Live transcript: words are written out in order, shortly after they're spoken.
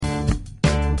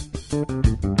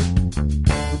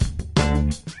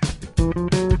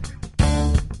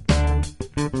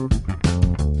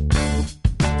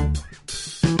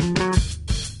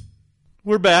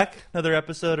We're back. Another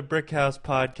episode of Brickhouse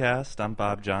Podcast. I'm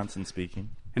Bob Johnson speaking.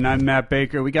 And I'm Matt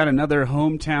Baker. We got another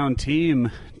hometown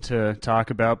team to talk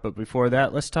about, but before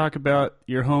that, let's talk about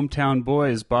your hometown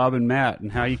boys, Bob and Matt,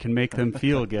 and how you can make them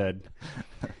feel good.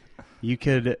 You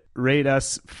could rate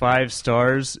us 5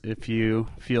 stars if you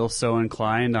feel so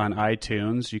inclined on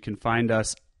iTunes. You can find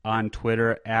us on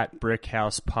Twitter at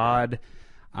BrickHousePod.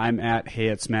 I'm at Hey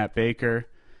It's Matt Baker.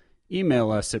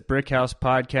 Email us at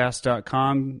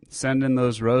brickhousepodcast.com. Send in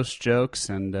those roast jokes,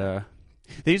 and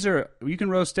you can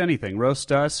roast anything. Roast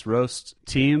us, roast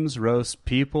teams, roast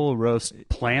people, roast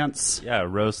plants. Yeah,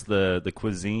 roast the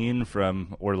cuisine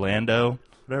from Orlando,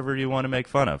 whatever you want to make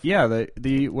fun of. Yeah,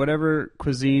 the whatever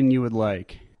cuisine you would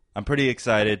like. I'm pretty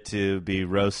excited to be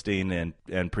roasting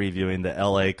and previewing the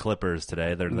LA Clippers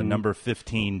today. They're the number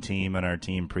 15 team in our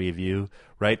team preview,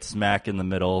 right smack in the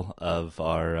middle of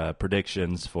our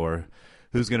predictions for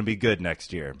who's going to be good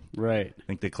next year. Right. I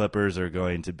think the Clippers are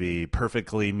going to be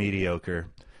perfectly mediocre.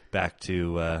 Back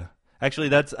to actually,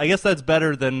 I guess that's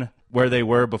better than where they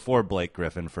were before Blake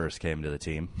Griffin first came to the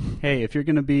team. Hey, if you're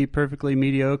going to be perfectly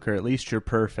mediocre, at least you're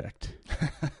perfect.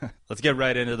 Let's get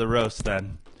right into the roast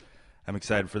then. I'm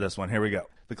excited for this one. Here we go.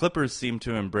 The Clippers seem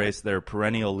to embrace their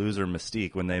perennial loser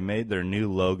mystique when they made their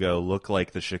new logo look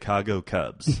like the Chicago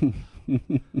Cubs.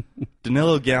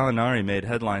 Danilo Gallinari made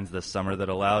headlines this summer that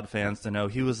allowed fans to know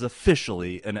he was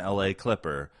officially an LA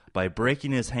Clipper by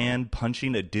breaking his hand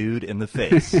punching a dude in the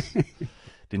face.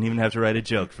 Didn't even have to write a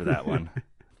joke for that one.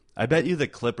 I bet you the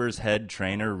Clippers head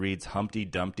trainer reads Humpty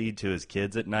Dumpty to his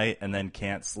kids at night and then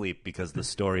can't sleep because the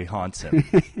story haunts him.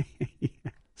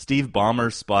 Steve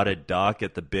Ballmer spotted Doc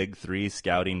at the Big Three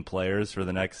scouting players for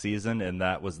the next season, and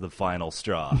that was the final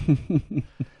straw.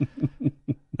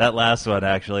 That last one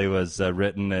actually was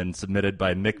written and submitted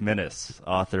by Mick Minnis,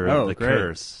 author of The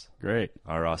Curse. Great.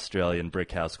 Our Australian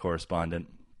Brickhouse correspondent.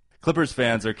 Clippers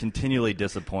fans are continually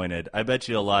disappointed. I bet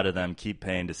you a lot of them keep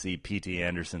paying to see P.T.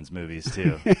 Anderson's movies,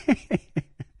 too.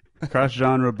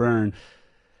 Cross-genre burn.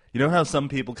 You know how some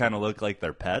people kind of look like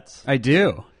their pets? I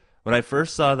do. When I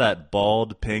first saw that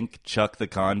bald, pink Chuck the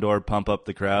Condor pump up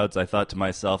the crowds, I thought to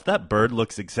myself, that bird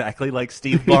looks exactly like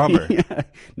Steve Ballmer. Yeah,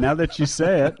 now that you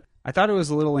say it. I thought it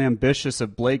was a little ambitious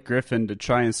of Blake Griffin to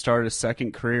try and start a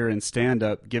second career in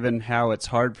stand-up, given how it's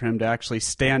hard for him to actually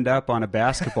stand up on a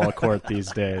basketball court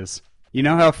these days. You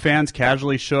know how fans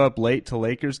casually show up late to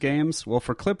Lakers games? Well,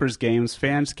 for Clippers games,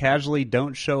 fans casually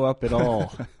don't show up at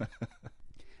all.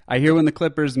 I hear when the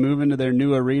Clippers move into their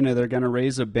new arena, they're going to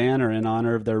raise a banner in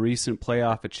honor of their recent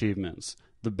playoff achievements.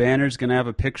 The banner's going to have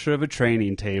a picture of a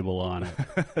training table on it.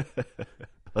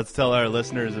 Let's tell our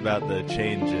listeners about the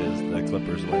changes the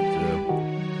Clippers went through.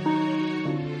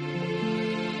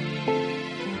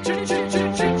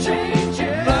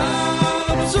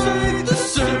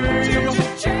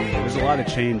 There's a lot of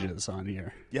changes on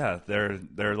here. Yeah, they're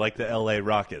like the LA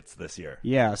Rockets this year.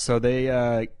 Yeah, so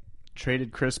they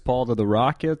traded Chris Paul to the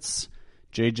Rockets.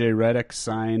 J.J. Redick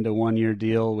signed a 1-year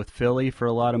deal with Philly for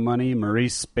a lot of money.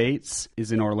 Maurice Spates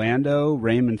is in Orlando.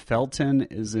 Raymond Felton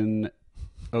is in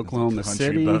Oklahoma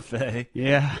City. Buffet.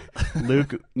 Yeah.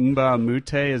 Luke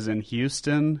Mbamute is in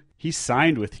Houston. He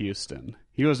signed with Houston.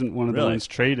 He wasn't one of the ones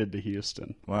traded to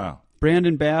Houston. Wow.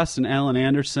 Brandon Bass and Allen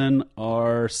Anderson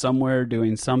are somewhere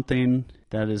doing something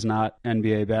that is not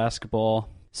NBA basketball.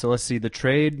 So let's see the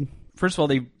trade. First of all,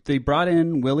 they brought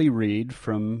in Willie Reed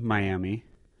from Miami.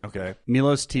 Okay.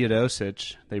 Milos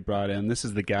Teodosic they brought in. This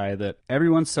is the guy that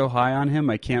everyone's so high on him,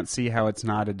 I can't see how it's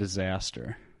not a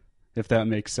disaster, if that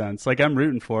makes sense. Like, I'm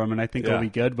rooting for him, and I think he'll be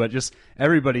good, but just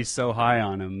everybody's so high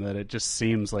on him that it just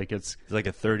seems like it's... He's like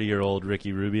a 30-year-old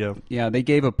Ricky Rubio. Yeah, they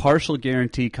gave a partial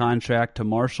guarantee contract to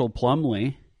Marshall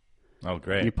Plumlee. Oh,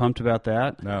 great. You pumped about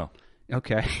that? No.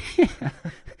 Okay.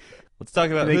 Let's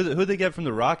talk about who they get from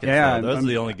the Rockets. Yeah, those are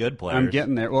the only good players. I'm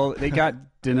getting there. Well, they got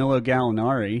Danilo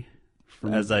Gallinari.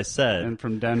 As I said. And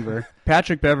from Denver.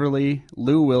 Patrick Beverly,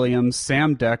 Lou Williams,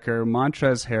 Sam Decker,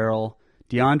 Montrezl Harrell,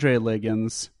 DeAndre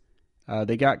Liggins.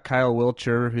 They got Kyle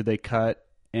Wiltshire, who they cut,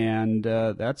 and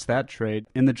that's that trade.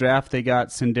 In the draft, they got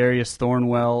Sindarius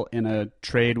Thornwell in a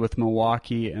trade with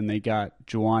Milwaukee, and they got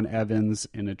Juwan Evans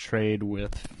in a trade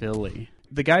with Philly.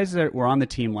 The guys that were on the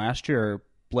team last year are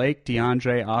Blake,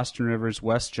 DeAndre, Austin Rivers,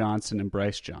 Wes Johnson, and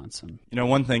Bryce Johnson. You know,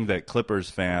 one thing that Clippers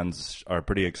fans are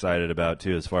pretty excited about,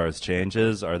 too, as far as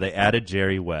changes, are they added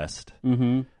Jerry West.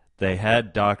 Mm-hmm. They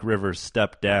had Doc Rivers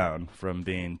step down from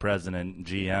being president and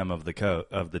GM of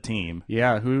the team.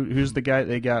 Yeah, who's the guy?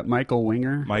 They got Michael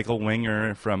Winger. Michael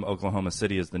Winger from Oklahoma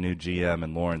City is the new GM,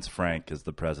 and Lawrence Frank is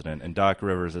the president, and Doc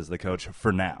Rivers is the coach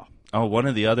for now. Oh, one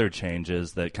of the other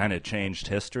changes that kind of changed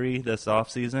history this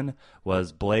offseason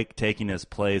was Blake taking his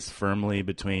place firmly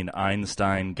between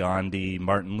Einstein, Gandhi,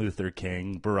 Martin Luther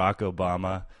King, Barack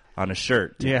Obama on a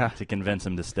shirt to convince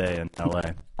him to stay in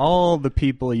L.A. All the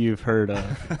people you've heard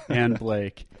of and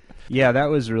Blake. Yeah, that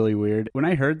was really weird. When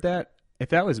I heard that, if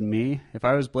that was me, if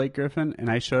I was Blake Griffin and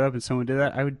I showed up and someone did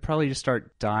that, I would probably just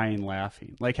start dying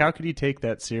laughing. Like, how could he take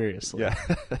that seriously? Yeah.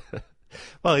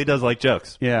 Well, he does like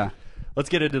jokes. Yeah. Let's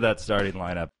get into that starting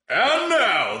lineup. And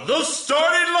now, the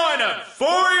starting lineup for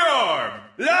your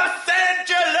Los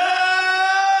Angeles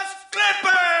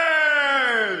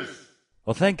Clippers!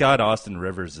 Well, thank God Austin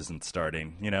Rivers isn't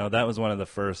starting. You know, that was one of the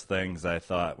first things I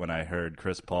thought when I heard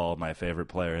Chris Paul, my favorite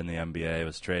player in the NBA,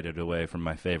 was traded away from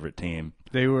my favorite team.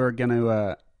 They were going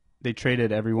to, they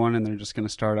traded everyone and they're just going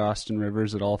to start Austin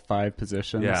Rivers at all 5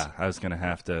 positions. Yeah, I was going to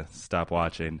have to stop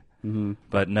watching. Mm-hmm.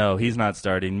 But no, he's not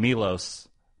starting. Milos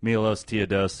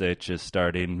Teodosic is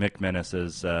starting. Mick Minnis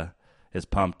is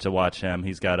pumped to watch him.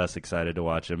 He's got us excited to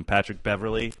watch him. Patrick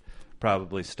Beverley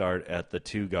probably start at the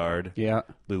 2 guard. Yeah.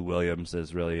 Lou Williams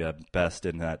is really best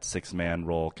in that 6-man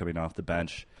role coming off the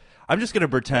bench. I'm just going to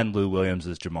pretend Lou Williams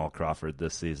is Jamal Crawford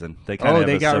this season. They got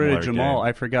rid of Jamal. Game.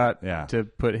 I forgot to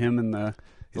put him in the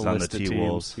He's list on the of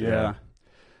T-Wolves. teams. Yeah.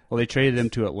 Well, they traded him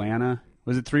to Atlanta.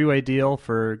 Was it 3-way deal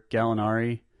for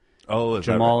Gallinari? Oh,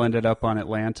 Jamal ended up on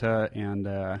Atlanta, and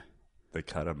they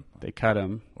cut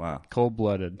him. Wow.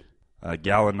 Cold-blooded.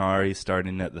 Gallinari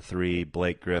starting at the 3,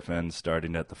 Blake Griffin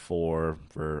starting at the 4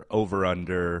 for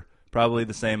over-under, probably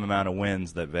the same amount of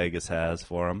wins that Vegas has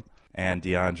for him. And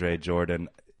DeAndre Jordan,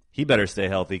 he better stay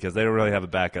healthy because they don't really have a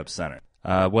backup center.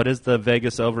 What is the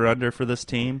Vegas over-under for this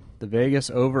team? The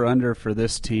Vegas over-under for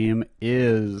this team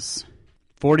is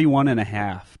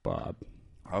 41.5, Bob.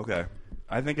 Okay.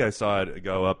 I think I saw it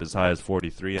go up as high as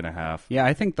 43.5. Yeah,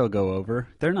 I think they'll go over.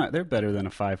 They're better than a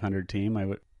 500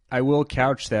 team. I will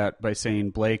couch that by saying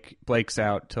Blake's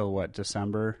out till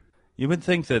December. You would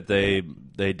think that they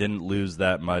didn't lose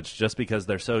that much just because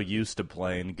they're so used to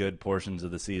playing good portions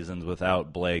of the seasons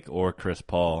without Blake or Chris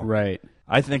Paul. Right.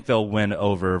 I think they'll win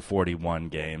over 41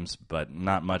 games, but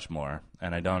not much more.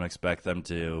 And I don't expect them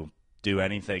to do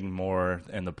anything more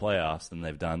in the playoffs than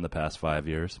they've done the past 5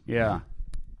 years. Yeah.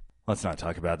 Let's not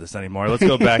talk about this anymore. Let's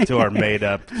go back to our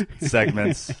made-up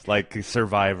segments like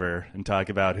Survivor and talk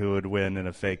about who would win in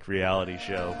a fake reality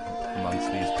show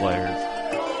amongst these players.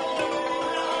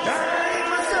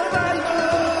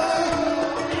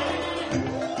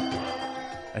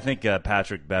 I think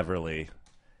Patrick Beverley,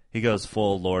 he goes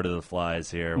full Lord of the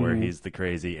Flies here, where he's the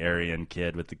crazy Aryan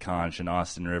kid with the conch and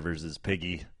Austin Rivers is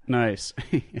Piggy. Nice.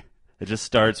 It just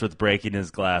starts with breaking his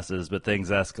glasses, but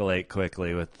things escalate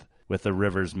quickly with the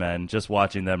Rivers men, just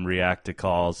watching them react to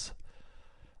calls.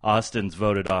 Austin's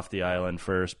voted off the island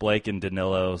first. Blake and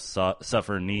Danilo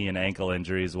suffer knee and ankle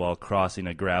injuries while crossing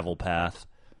a gravel path.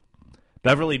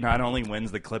 Beverly not only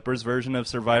wins the Clippers version of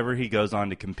Survivor, he goes on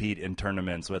to compete in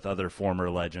tournaments with other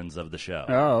former legends of the show.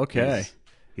 Oh, okay.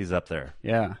 He's up there.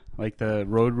 Yeah, like the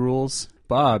road rules.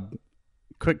 Bob,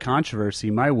 quick controversy.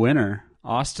 My winner,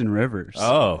 Austin Rivers.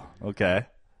 Oh, okay.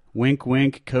 Wink,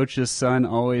 wink, coach's son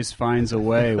always finds a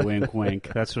way, wink,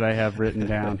 wink. That's what I have written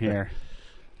down here.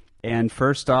 And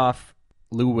first off,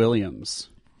 Lou Williams.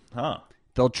 Huh.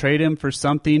 They'll trade him for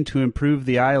something to improve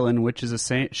the island, which is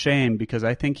a shame because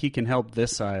I think he can help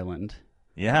this island.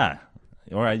 Yeah.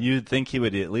 Or you'd think he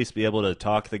would at least be able to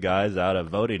talk the guys out of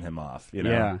voting him off. You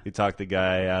know? Yeah. He talked the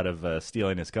guy out of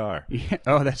stealing his car. Yeah.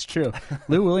 Oh, that's true.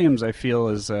 Lou Williams, I feel,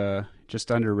 is just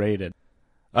underrated.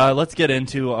 Let's get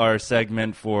into our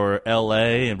segment for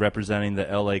L.A. and representing the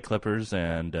L.A. Clippers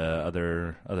and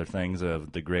other things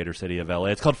of the greater city of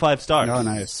L.A. It's called 5 Stars. Oh,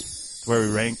 nice. It's where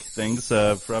we rank things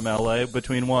from L.A.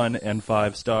 between 1 and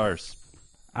 5 stars.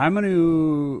 I'm going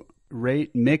to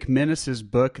rate Mick Minnis's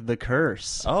book, The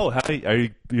Curse. Oh, are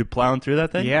you plowing through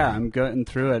that thing? Yeah, I'm going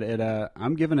through it.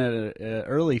 I'm giving it an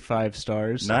early 5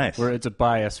 stars. Nice. Where it's a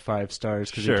biased 5 stars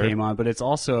because it came on, but it's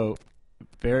also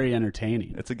very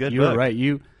entertaining. It's a good book. You were right.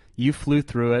 You flew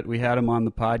through it. We had him on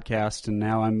the podcast, and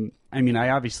now I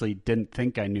obviously didn't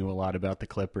think I knew a lot about the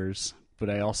Clippers, but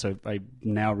I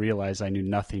now realize I knew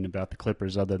nothing about the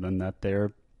Clippers other than that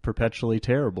they're perpetually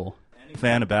terrible. Any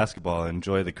fan of basketball,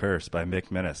 enjoy The Curse by Mick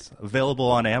Minnis.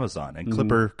 Available on Amazon and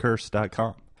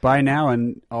clippercurse.com. Buy now,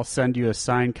 and I'll send you a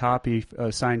signed copy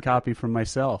from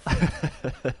myself.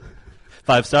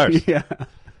 5 stars. Yeah.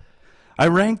 I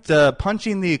ranked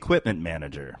Punching the Equipment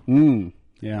Manager.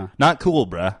 Yeah. Not cool,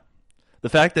 bruh. The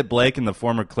fact that Blake and the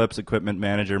former Clips equipment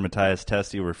manager Matthias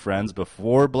Testi were friends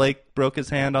before Blake broke his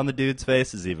hand on the dude's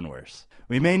face is even worse.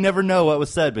 We may never know what was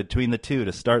said between the two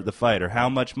to start the fight or how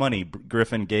much money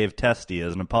Griffin gave Testi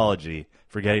as an apology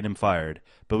for getting him fired,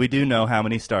 but we do know how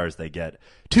many stars they get.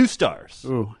 2 stars.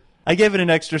 Ooh. I gave it an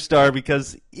extra star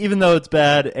because even though it's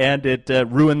bad and it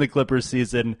ruined the Clippers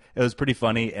season, it was pretty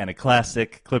funny and a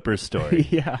classic Clippers story.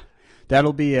 Yeah.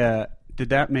 That'll be did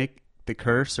that make the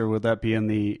curse, or would that be in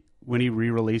the when he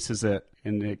re-releases it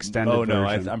in the extended version? Oh,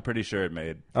 no, I'm pretty sure it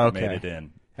made it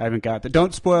in. I haven't got that.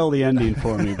 Don't spoil the ending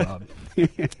for me, Bob.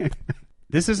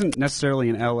 This isn't necessarily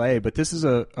in L.A., but this is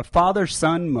a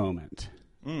father-son moment,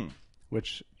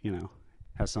 which,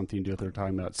 has something to do with what we're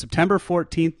talking about. September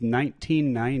 14th,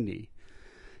 1990.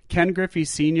 Ken Griffey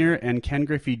Sr. and Ken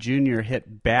Griffey Jr.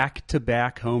 hit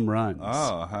back-to-back home runs.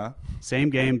 Oh, huh. Same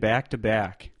game,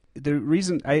 back-to-back. The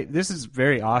reason this is a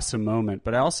very awesome moment,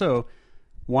 but I also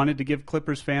wanted to give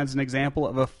Clippers fans an example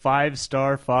of a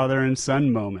 5-star father and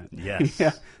son moment. Yes.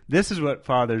 Yeah, this is what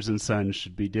fathers and sons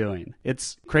should be doing.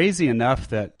 It's crazy enough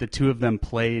that the two of them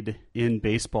played in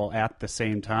baseball at the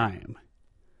same time.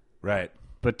 Right.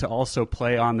 But to also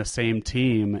play on the same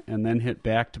team and then hit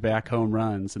back-to-back home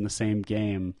runs in the same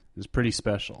game is pretty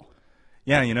special.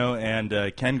 Yeah,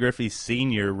 and Ken Griffey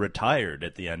Sr. retired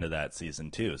at the end of that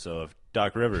season, too. So if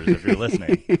Doc Rivers, if you're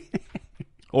listening,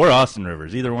 or Austin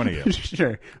Rivers, either one of you.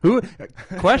 Sure. Who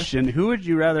would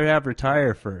you rather have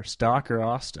retire first, Doc or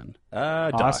Austin?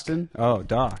 Doc. Austin? Oh,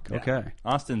 Doc. Yeah. Okay.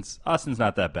 Austin's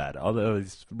not that bad, although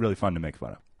he's really fun to make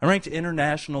fun of. I ranked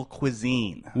international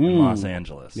cuisine in Los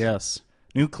Angeles. Yes.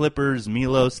 New Clippers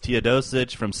Milos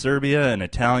Teodosic from Serbia and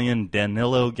Italian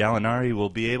Danilo Gallinari will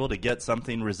be able to get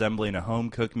something resembling a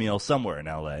home-cooked meal somewhere in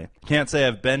L.A. Can't say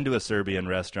I've been to a Serbian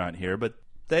restaurant here, but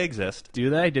they exist. Do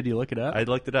they? Did you look it up? I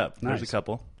looked it up. Nice. There's a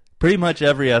couple. Pretty much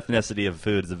every ethnicity of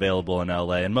food is available in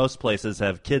L.A., and most places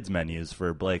have kids' menus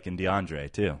for Blake and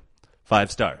DeAndre, too. 5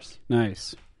 stars.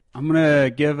 Nice. I'm going to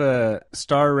give a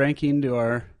star ranking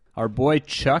to our boy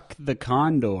Chuck the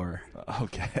Condor.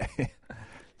 Okay.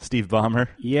 Steve Ballmer?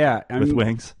 Yeah. With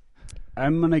wings?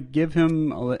 I'm going to give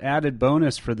him an added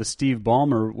bonus for the Steve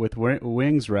Ballmer with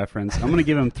wings reference. I'm going to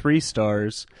give him 3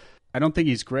 stars. I don't think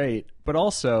he's great, but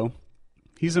also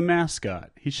he's a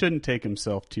mascot. He shouldn't take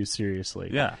himself too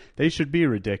seriously. Yeah. They should be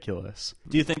ridiculous.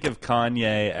 Do you think if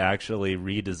Kanye actually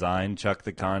redesigned Chuck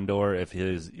the Condor, if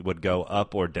his would go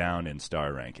up or down in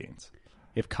star rankings?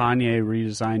 If Kanye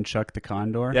redesigned Chuck the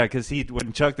Condor? Yeah, because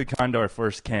when Chuck the Condor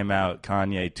first came out,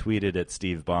 Kanye tweeted at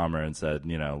Steve Ballmer and said,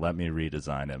 let me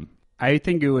redesign him. I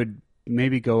think it would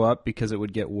maybe go up because it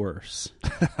would get worse.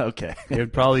 Okay. It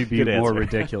would probably be Good more answer.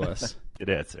 ridiculous. Good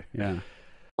answer. Yeah.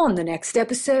 On the next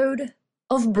episode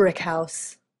of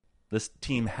Brickhouse. This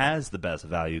team has the best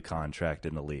value contract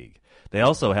in the league. They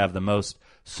also have the most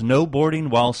snowboarding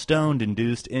while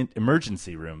stoned-induced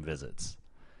emergency room visits.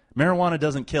 Marijuana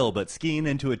doesn't kill, but skiing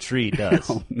into a tree does.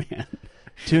 Oh, man.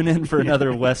 Tune in for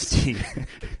another West team.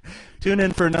 Tune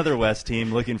in for another West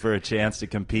team looking for a chance to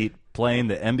compete playing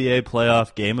the NBA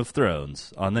playoff Game of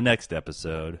Thrones on the next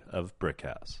episode of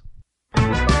Brickhouse.